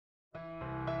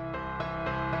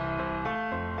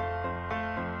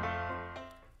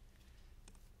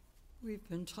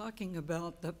been talking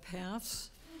about the paths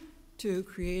to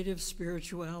creative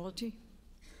spirituality.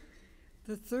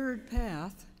 The third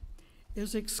path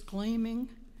is exclaiming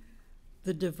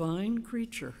the divine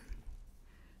creature.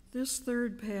 This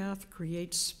third path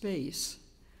creates space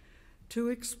to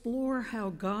explore how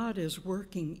God is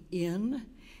working in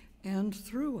and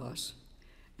through us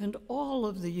and all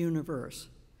of the universe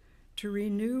to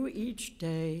renew each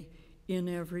day in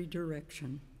every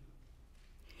direction.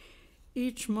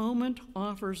 Each moment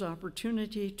offers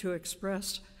opportunity to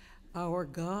express our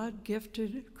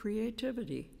God-gifted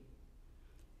creativity.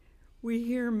 We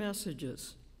hear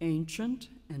messages, ancient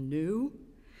and new,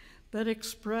 that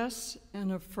express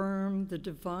and affirm the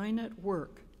divine at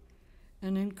work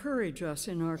and encourage us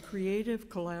in our creative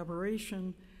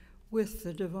collaboration with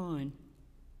the divine.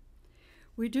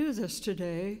 We do this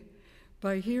today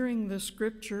by hearing the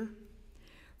scripture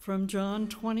from John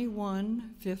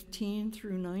 21:15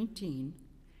 through 19,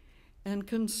 and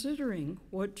considering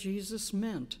what Jesus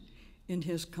meant in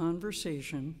his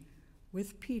conversation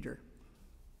with Peter.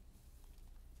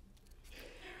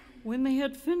 When they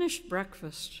had finished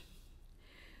breakfast,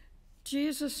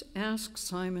 Jesus asked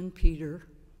Simon Peter,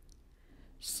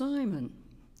 "Simon,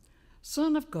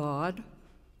 son of God,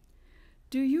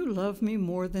 do you love me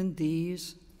more than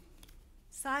these?"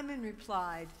 Simon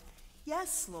replied,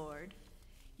 "Yes, Lord,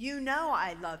 you know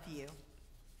I love you."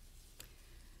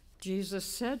 Jesus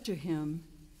said to him,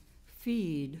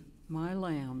 "Feed my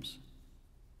lambs."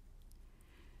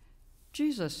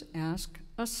 Jesus asked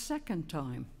a second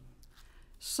time,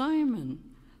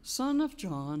 "Simon, son of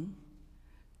John,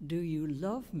 do you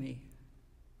love me?"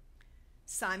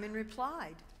 Simon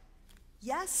replied,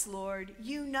 "Yes, Lord,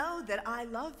 you know that I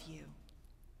love you."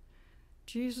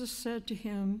 Jesus said to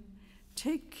him,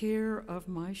 "Take care of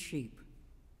my sheep."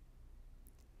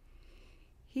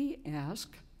 He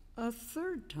asked a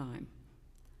third time,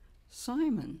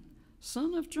 "Simon,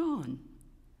 son of John,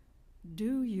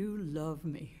 do you love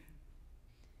me?"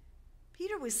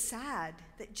 Peter was sad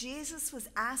that Jesus was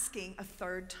asking a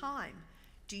third time,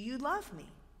 "Do you love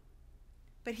me?"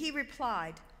 But he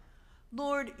replied,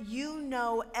 "Lord, you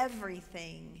know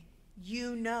everything.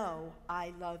 You know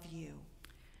I love you."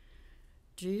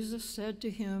 Jesus said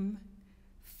to him,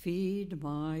 "Feed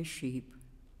my sheep.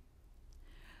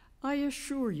 I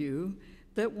assure you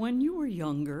that when you were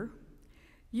younger,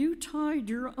 you tied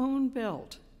your own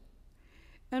belt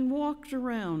and walked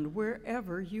around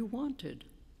wherever you wanted.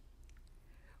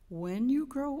 When you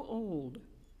grow old,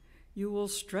 you will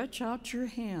stretch out your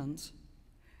hands,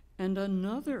 and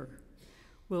another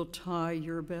will tie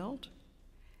your belt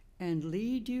and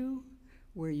lead you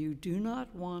where you do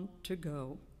not want to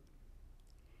go."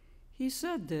 He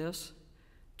said this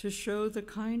to show the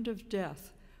kind of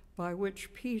death by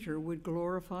which Peter would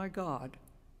glorify God.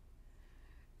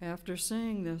 After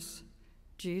saying this,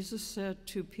 Jesus said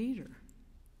to Peter,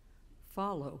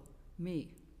 "Follow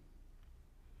me."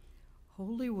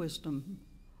 Holy wisdom,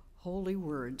 holy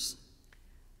words.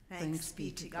 Thanks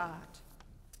be to God.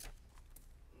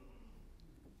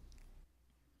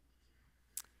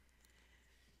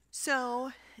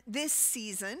 So, this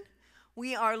season,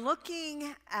 we are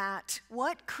looking at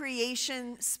what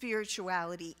creation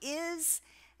spirituality is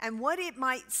and what it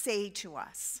might say to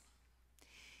us.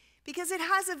 Because it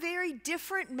has a very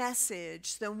different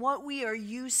message than what we are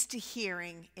used to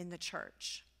hearing in the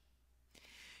church.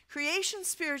 Creation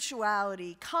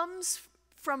spirituality comes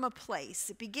from a place,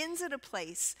 it begins at a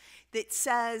place that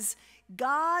says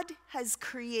God has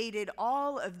created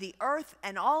all of the earth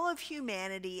and all of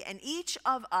humanity and each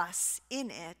of us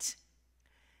in it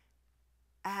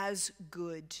as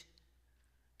good.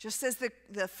 Just as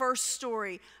the first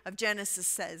story of Genesis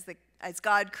says, that as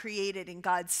God created and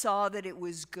God saw that it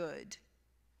was good.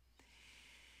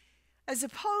 As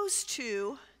opposed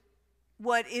to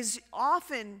what is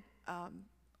often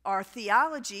our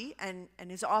theology and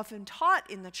is often taught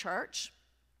in the church,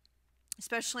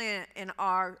 especially in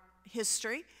our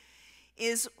history,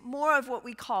 is more of what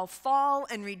we call fall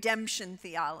and redemption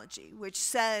theology, which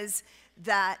says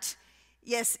that,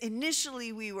 yes,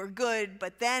 initially we were good,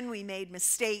 but then we made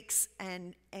mistakes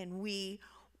and we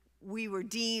were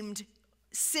deemed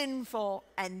sinful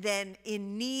and then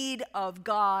in need of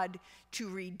God to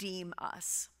redeem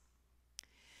us.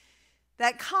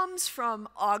 That comes from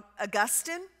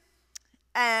Augustine,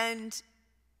 and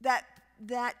that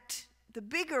the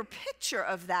bigger picture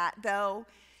of that, though,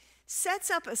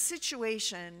 sets up a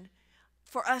situation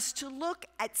for us to look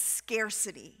at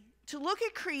scarcity, to look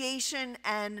at creation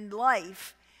and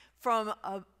life from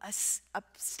a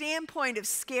standpoint of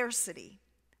scarcity,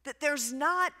 that there's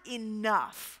not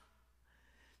enough,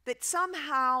 that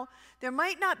somehow there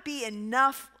might not be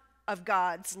enough of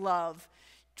God's love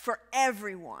for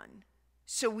everyone.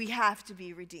 So we have to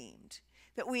be redeemed.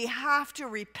 That we have to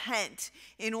repent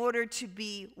in order to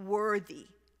be worthy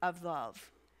of love.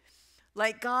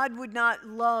 Like God would not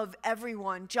love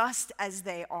everyone just as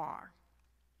they are.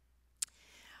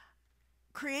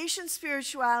 Creation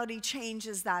spirituality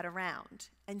changes that around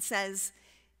and says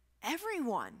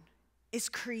everyone is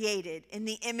created in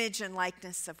the image and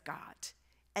likeness of God,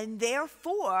 and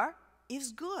therefore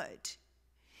is good.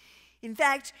 In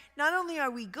fact, not only are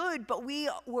we good, but we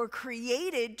were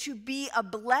created to be a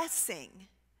blessing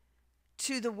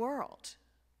to the world.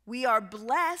 We are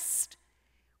blessed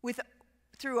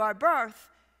through our birth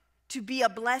to be a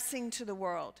blessing to the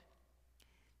world.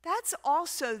 That's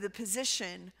also the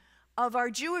position of our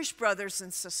Jewish brothers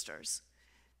and sisters.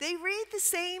 They read the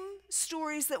same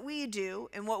stories that we do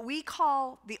in what we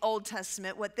call the Old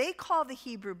Testament, what they call the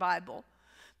Hebrew Bible,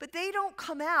 but they don't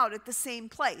come out at the same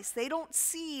place. They don't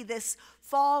see this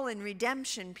fall and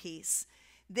redemption piece.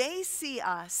 They see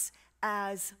us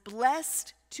as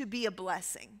blessed to be a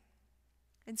blessing.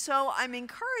 And so I'm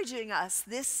encouraging us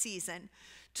this season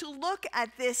to look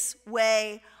at this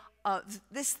way,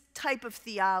 this type of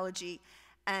theology,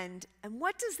 and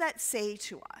what does that say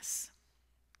to us?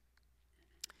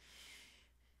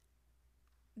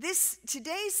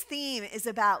 Today's theme is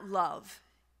about love.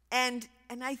 And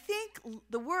I think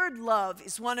the word love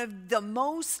is one of the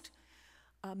most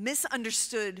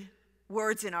misunderstood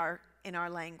words in our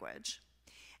language.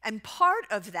 And part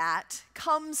of that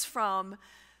comes from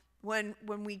when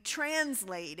we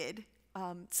translated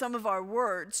some of our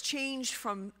words, changed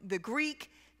from the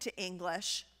Greek to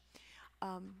English.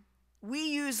 We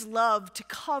use love to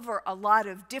cover a lot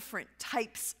of different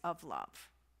types of love,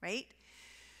 right?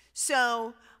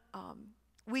 So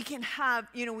we can have,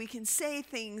 we can say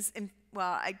things,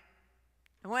 I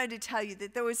wanted to tell you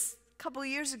that there was, a couple of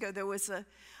years ago, there was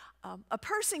a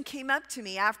person came up to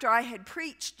me after I had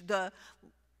preached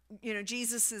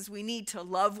Jesus says we need to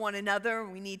love one another,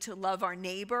 we need to love our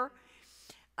neighbor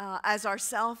as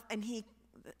ourselves, and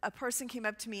a person came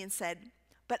up to me and said,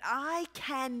 but I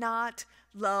cannot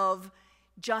love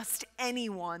just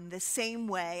anyone the same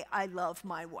way I love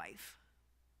my wife.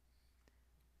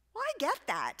 Well, I get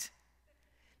that.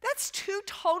 That's two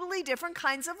totally different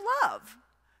kinds of love,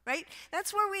 right?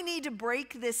 That's where we need to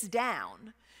break this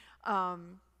down.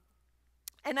 And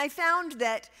I found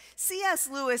that C.S.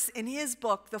 Lewis, in his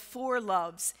book, The Four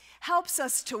Loves, helps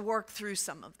us to work through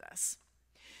some of this.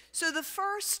 So the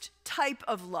first type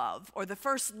of love, or the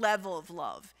first level of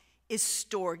love, is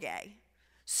storge.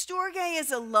 Storge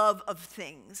is a love of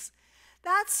things.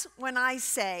 That's when I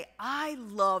say, I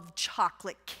love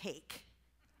chocolate cake,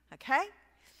 okay?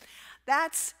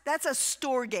 That's a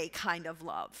storge kind of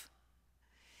love.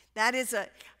 That is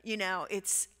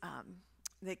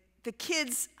the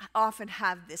kids often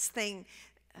have this thing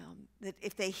that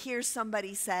if they hear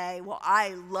somebody say, well, I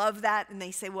love that, and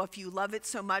they say, well, if you love it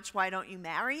so much, why don't you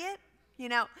marry it?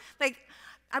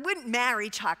 I wouldn't marry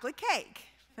chocolate cake,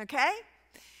 okay?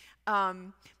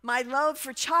 My love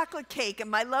for chocolate cake and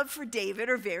my love for David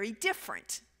are very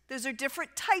different. Those are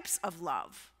different types of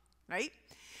love, right?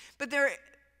 But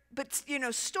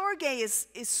storge is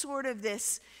sort of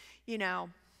this,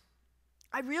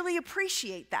 I really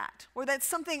appreciate that, or that's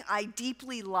something I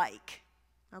deeply like,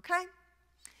 okay?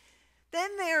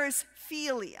 Then there's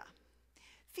philia.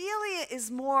 Philia is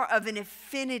more of an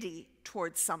affinity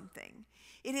towards something.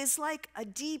 It is like a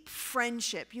deep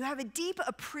friendship. You have a deep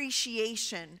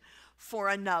appreciation for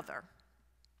another.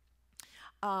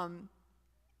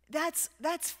 That's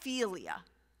philia,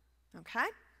 okay?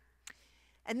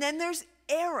 And then there's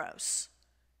eros.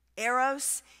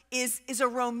 Eros is a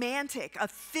romantic, a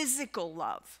physical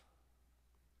love,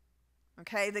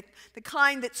 okay? The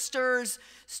kind that stirs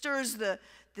the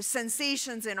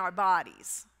sensations in our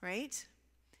bodies, right?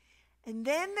 And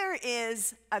then there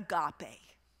is agape.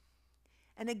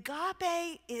 And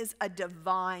agape is a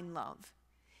divine love.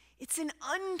 It's an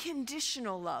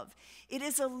unconditional love. It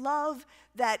is a love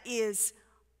that is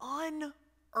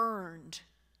unearned,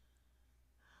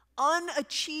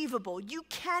 unachievable. You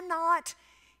cannot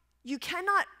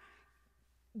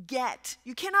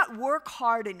work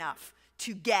hard enough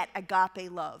to get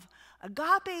agape love.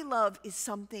 Agape love is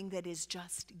something that is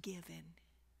just given.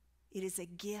 It is a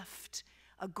gift,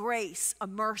 a grace, a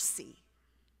mercy.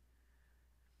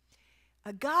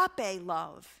 Agape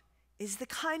love is the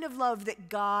kind of love that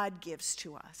God gives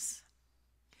to us.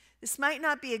 This might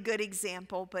not be a good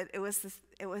example, but it was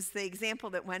the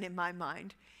example that went in my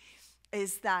mind,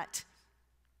 is that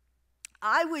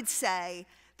I would say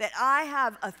that I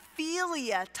have a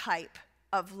philia type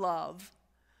of love,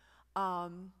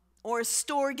 or a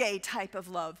storge type of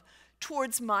love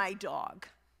towards my dog,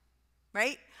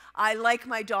 right? I like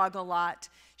my dog a lot.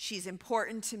 She's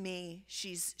important to me.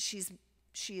 She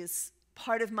is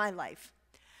part of my life.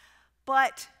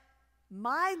 But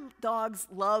my dog's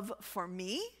love for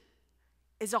me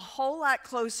is a whole lot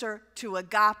closer to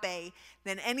agape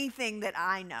than anything that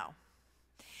I know.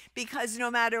 Because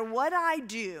no matter what I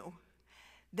do,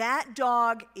 that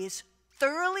dog is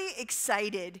thoroughly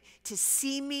excited to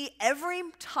see me every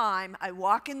time I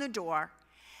walk in the door.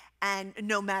 And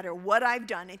no matter what I've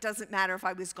done, it doesn't matter if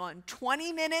I was gone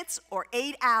 20 minutes or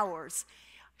 8 hours,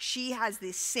 she has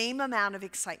the same amount of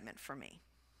excitement for me.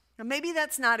 Now, maybe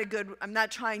that's not a good, I'm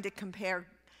not trying to compare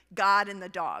God and the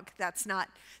dog. That's not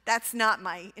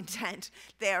my intent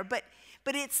there. But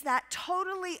it's that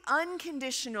totally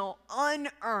unconditional,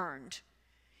 unearned.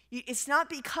 It's not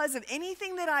because of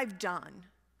anything that I've done,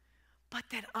 but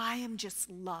that I am just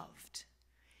loved.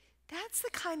 That's the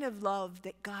kind of love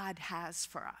that God has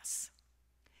for us.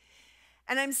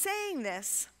 And I'm saying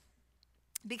this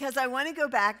because I want to go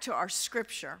back to our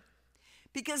scripture,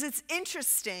 because it's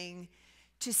interesting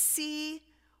to see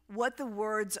what the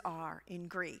words are in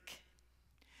Greek.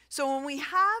 So when we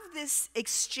have this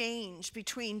exchange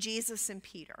between Jesus and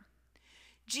Peter,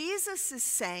 Jesus is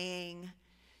saying,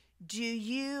 do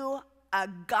you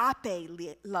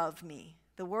agape love me?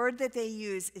 The word that they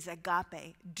use is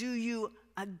agape. Do you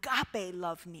agape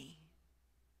love me?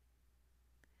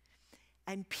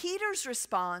 And Peter's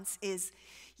response is,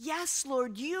 yes,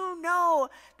 Lord, you know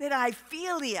that I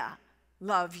philia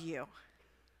love you.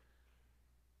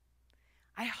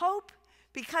 I hope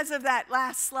because of that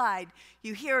last slide,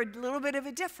 you hear a little bit of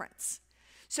a difference.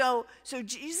 So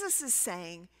Jesus is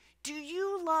saying, do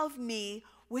you love me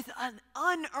with an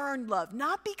unearned love,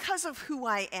 not because of who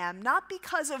I am, not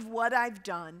because of what I've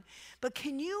done, but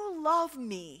can you love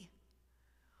me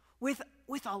with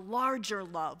a larger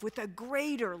love, with a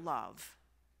greater love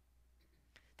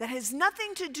that has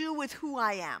nothing to do with who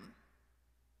I am?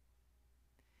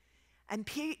 And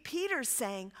Peter's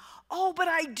saying, oh, but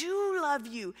I do love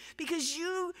you because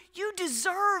you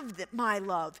deserve my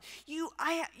love. You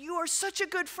are such a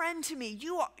good friend to me.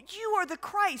 You are the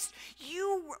Christ.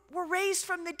 You were raised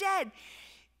from the dead.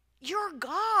 You're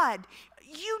God.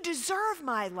 You deserve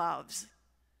my loves.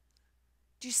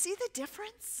 Do you see the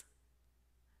difference?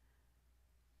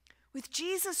 With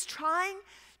Jesus trying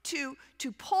to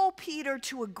pull Peter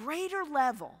to a greater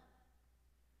level.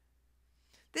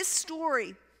 This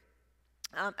story,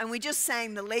 and we just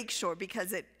sang the Lakeshore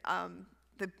because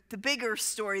the bigger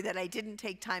story that I didn't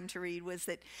take time to read was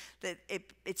that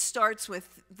it starts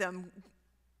with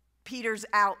Peter's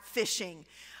out fishing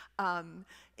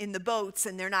in the boats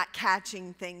and they're not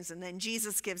catching things, and then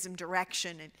Jesus gives him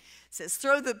direction and says,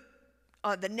 throw the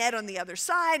net on the other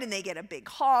side, and they get a big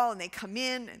haul and they come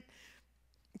in, and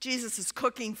Jesus is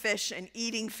cooking fish and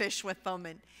eating fish with them,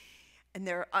 and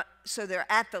they're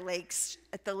at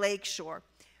the lakeshore.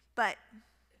 But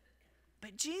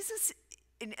Jesus,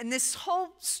 and this whole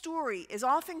story is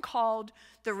often called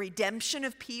the redemption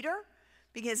of Peter,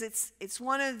 because it's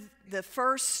one of the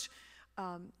first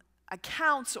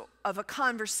accounts of a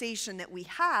conversation that we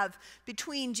have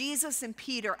between Jesus and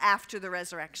Peter after the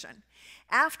resurrection.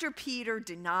 After Peter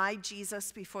denied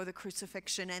Jesus before the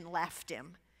crucifixion and left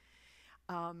him,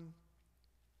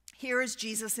 here is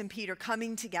Jesus and Peter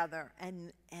coming together,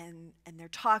 and they're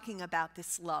talking about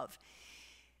this love.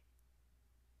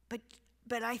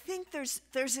 But I think there's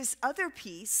this other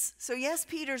piece. So yes,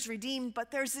 Peter's redeemed,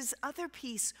 but there's this other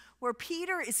piece where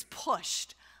Peter is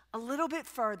pushed a little bit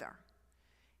further.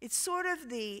 It's sort of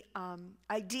the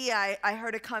idea, I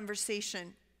heard a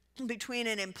conversation between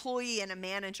an employee and a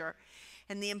manager,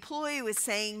 and the employee was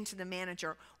saying to the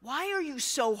manager, why are you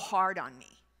so hard on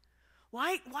me?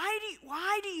 Why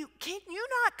do you, can you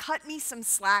not cut me some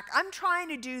slack? I'm trying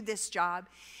to do this job.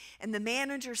 And the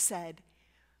manager said,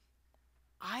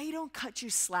 I don't cut you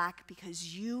slack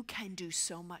because you can do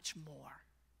so much more.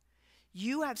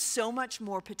 You have so much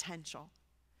more potential.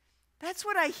 That's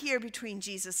what I hear between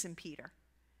Jesus and Peter.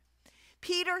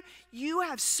 Peter, you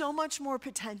have so much more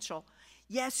potential.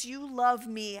 Yes, you love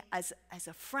me as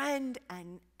a friend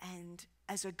and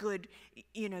as a good,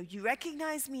 you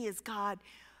recognize me as God,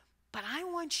 but I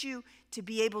want you to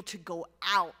be able to go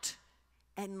out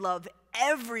and love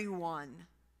everyone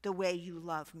the way you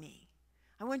love me.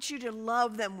 I want you to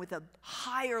love them with a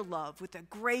higher love, with a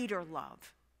greater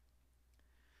love.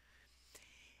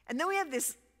 And then we have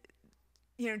this,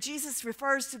 Jesus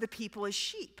refers to the people as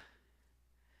sheep.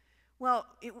 Well,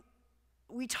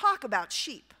 we talk about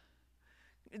sheep.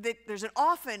 There's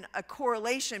often a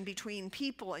correlation between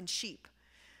people and sheep.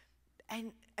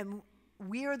 And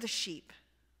we are the sheep,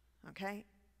 okay?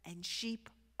 And sheep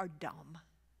are dumb.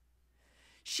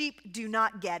 Sheep do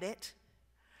not get it.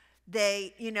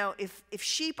 They, if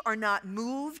sheep are not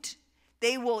moved,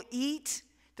 they will eat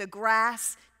the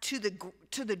grass to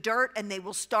the dirt, and they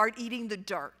will start eating the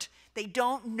dirt. They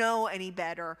don't know any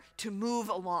better to move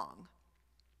along.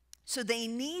 So they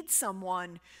need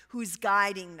someone who's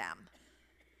guiding them.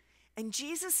 And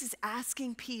Jesus is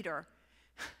asking Peter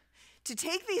to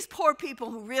take these poor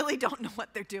people who really don't know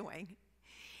what they're doing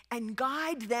and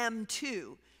guide them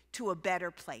to a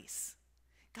better place.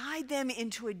 Guide them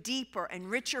into a deeper and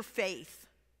richer faith.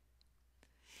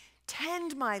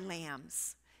 Tend my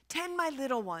lambs. Tend my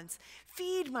little ones.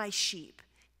 Feed my sheep.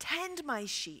 Tend my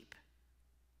sheep.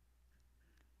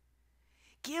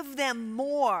 Give them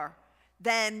more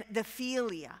than the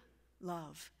philia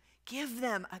love. Give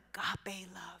them agape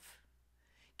love.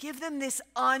 Give them this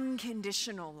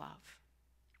unconditional love.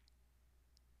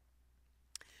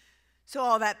 So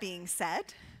all that being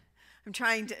said,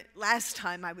 last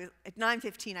time I was at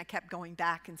 9:15, I kept going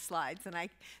back in slides, and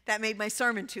that made my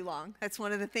sermon too long. That's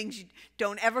one of the things you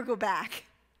don't ever go back.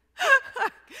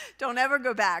 Don't ever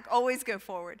go back. Always go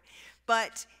forward.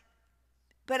 But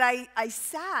I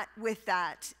sat with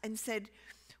that and said,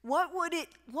 what would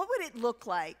it look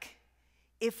like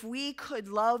if we could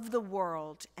love the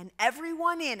world and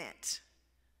everyone in it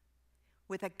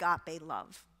with agape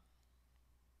love?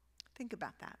 Think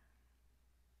about that.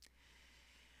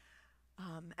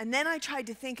 And then I tried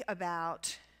to think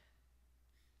about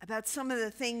some of the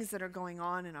things that are going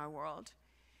on in our world.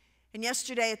 And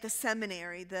yesterday at the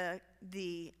seminary, the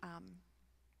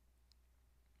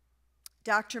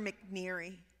Dr.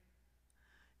 McNeary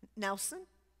Nelson,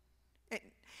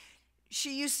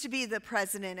 she used to be the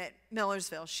president at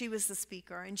Millersville. She was the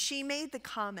speaker, and she made the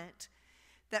comment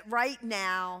that right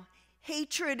now,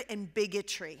 hatred and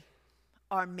bigotry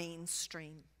are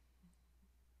mainstream.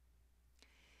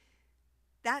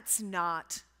 That's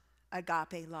not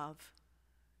agape love.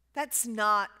 That's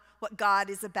not what God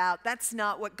is about. That's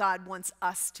not what God wants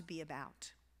us to be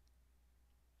about.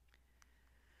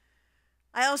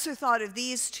 I also thought of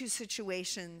these two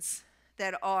situations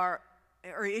that are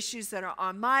issues that are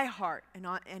on my heart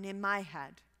and in my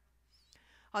head.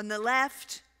 On the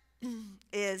left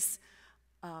is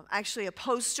actually a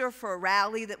poster for a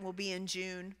rally that will be in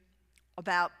June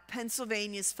about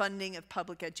Pennsylvania's funding of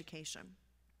public education.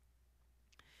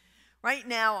 Right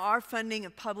now, our funding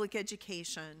of public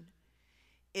education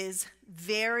is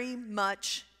very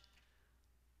much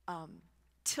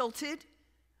tilted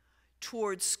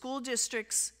towards school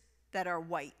districts that are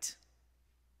white.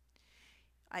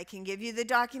 I can give you the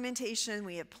documentation.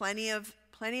 We have plenty of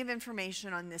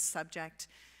information on this subject.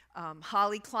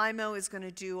 Holly Climo is going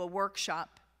to do a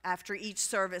workshop after each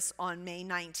service on May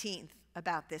 19th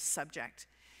about this subject.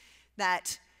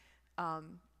 That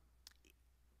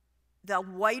the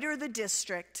whiter the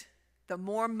district, the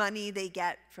more money they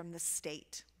get from the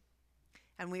state.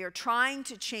 And we are trying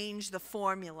to change the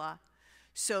formula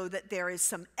so that there is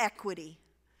some equity,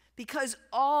 because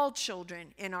all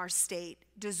children in our state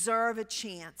deserve a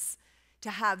chance to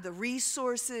have the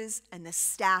resources and the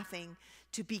staffing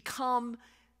to become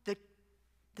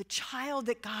the child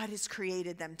that God has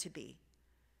created them to be,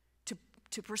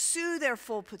 to pursue their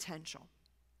full potential.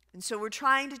 And so we're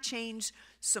trying to change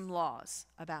some laws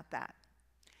about that.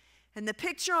 And the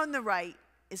picture on the right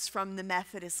is from the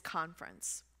Methodist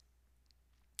Conference,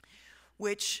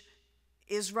 which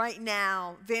is right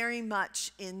now very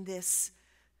much in this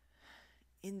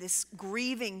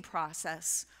grieving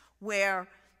process where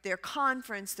their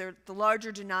conference, the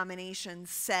larger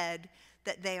denominations, said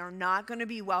that they are not going to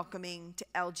be welcoming to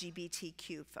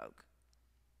LGBTQ folk.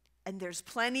 And there's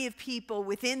plenty of people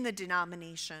within the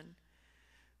denomination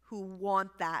who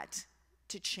want that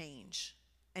to change,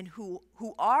 and who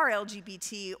are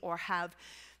LGBT or have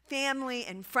family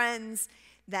and friends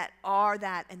that are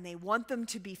that, and they want them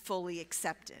to be fully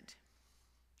accepted.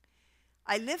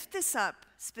 I lift this up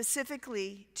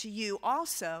specifically to you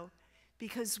also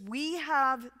because we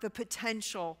have the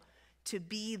potential to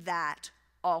be that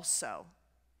also.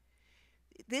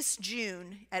 This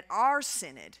June at our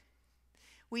synod,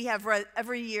 we have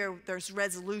every year there's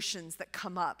resolutions that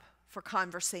come up for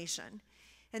conversation.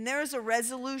 And there is a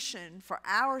resolution for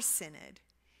our synod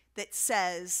that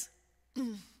says,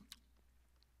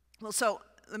 well, so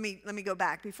let me go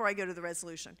back before I go to the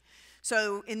resolution.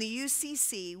 So in the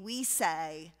UCC, we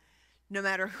say, no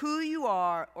matter who you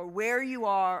are or where you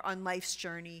are on life's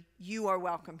journey, you are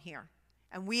welcome here.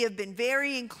 And we have been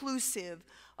very inclusive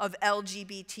of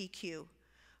LGBTQ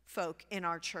folk in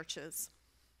our churches.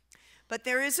 But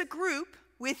there is a group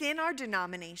within our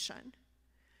denomination.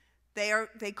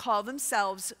 They call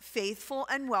themselves Faithful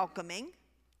and Welcoming,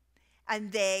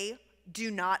 and they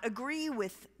do not agree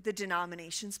with the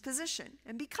denomination's position.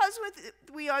 And because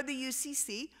we are the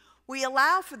UCC, we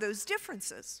allow for those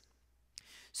differences.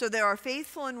 So there are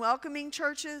faithful and welcoming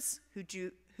churches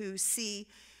who see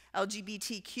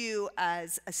LGBTQ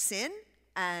as a sin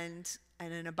and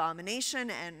an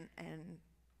abomination and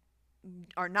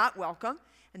are not welcome.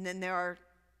 And then there are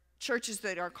churches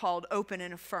that are called open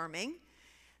and affirming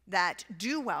that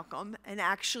do welcome, and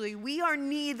actually we are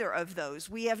neither of those.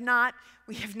 We have not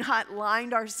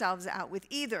lined ourselves out with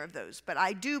either of those, but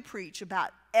I do preach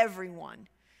about everyone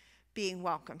being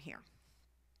welcome here.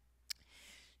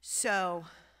 So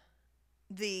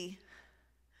some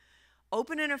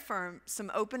open and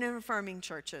affirming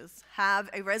churches have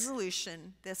a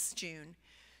resolution this June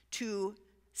to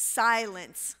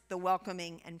silence the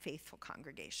welcoming and faithful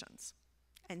congregations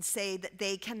and say that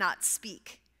they cannot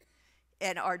speak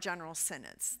at our general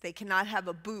synods. They cannot have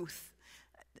a booth.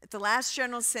 At the last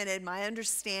general synod, my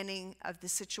understanding of the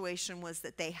situation was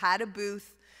that they had a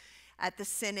booth at the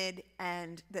synod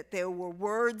and that there were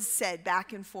words said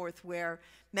back and forth where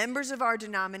members of our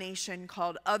denomination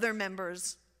called other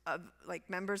members of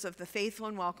the faithful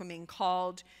and welcoming,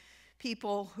 called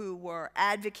people who were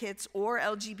advocates or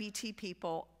LGBT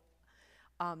people,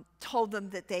 told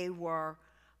them that they were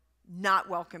not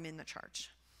welcome in the church.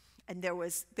 And there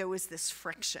was this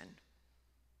friction.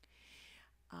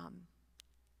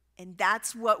 And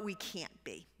that's what we can't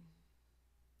be.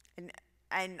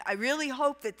 And I really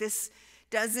hope that this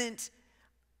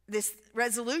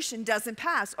resolution doesn't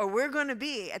pass, or we're going to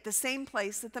be at the same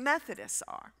place that the Methodists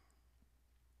are.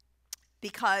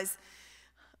 Because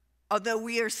although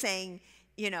we are saying,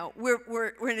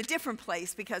 we're in a different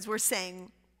place because we're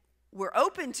saying we're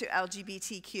open to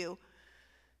LGBTQ,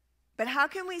 but how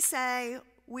can we say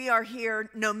we are here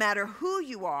no matter who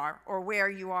you are or where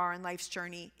you are in life's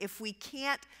journey if we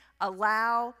can't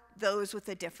allow those with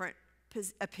a different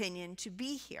opinion to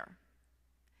be here?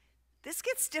 This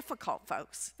gets difficult,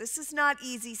 folks. This is not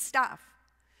easy stuff.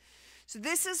 So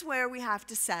this is where we have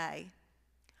to say,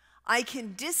 I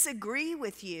can disagree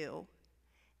with you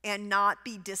and not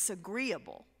be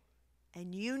disagreeable.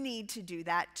 And you need to do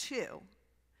that too.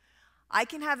 I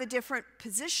can have a different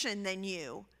position than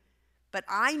you, but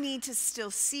I need to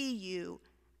still see you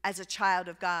as a child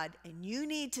of God, and you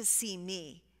need to see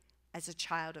me as a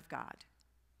child of God.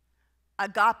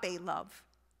 Agape love.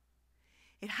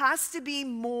 It has to be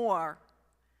more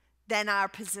than our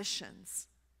positions.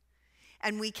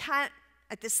 And we can't,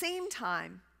 at the same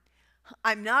time,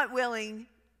 I'm not willing,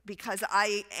 because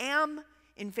I am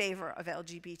in favor of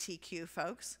LGBTQ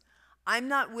folks, I'm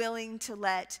not willing to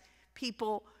let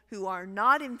people who are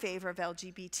not in favor of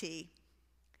LGBT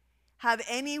have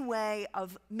any way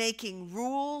of making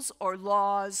rules or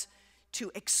laws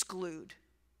to exclude.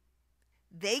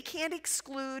 They can't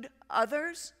exclude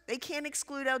others, they can't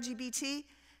exclude LGBT,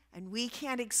 and we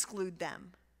can't exclude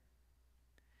them.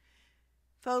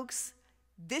 Folks,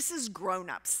 this is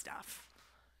grown-up stuff.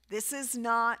 This is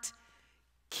not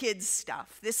kids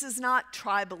stuff. This is not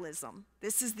tribalism.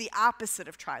 This is the opposite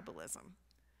of tribalism.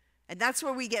 And that's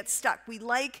where we get stuck. We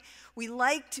like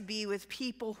to be with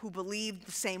people who believe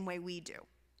the same way we do.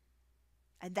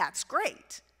 And that's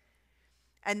great.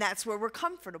 And that's where we're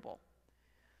comfortable.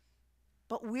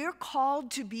 But we're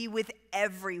called to be with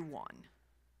everyone.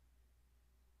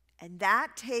 And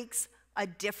that takes a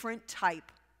different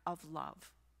type of love.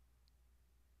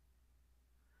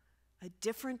 A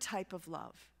different type of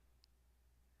love.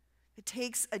 It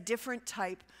takes a different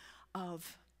type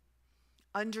of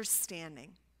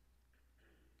understanding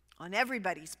on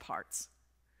everybody's parts.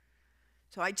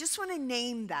 So I just want to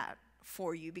name that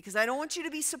for you because I don't want you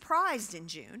to be surprised in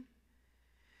June.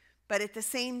 But at the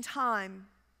same time,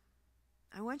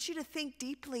 I want you to think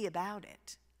deeply about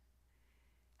it.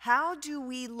 How do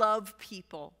we love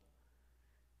people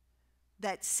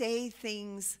that say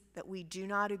things that we do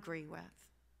not agree with?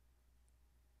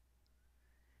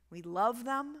 We love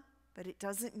them, but it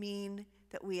doesn't mean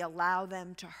that we allow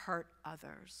them to hurt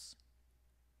others.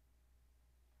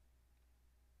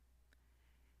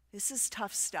 This is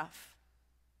tough stuff.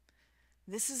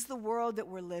 This is the world that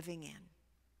we're living in.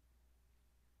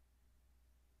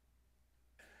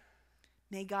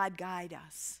 May God guide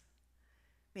us.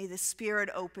 May the Spirit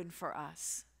open for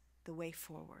us the way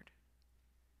forward.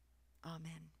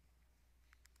 Amen.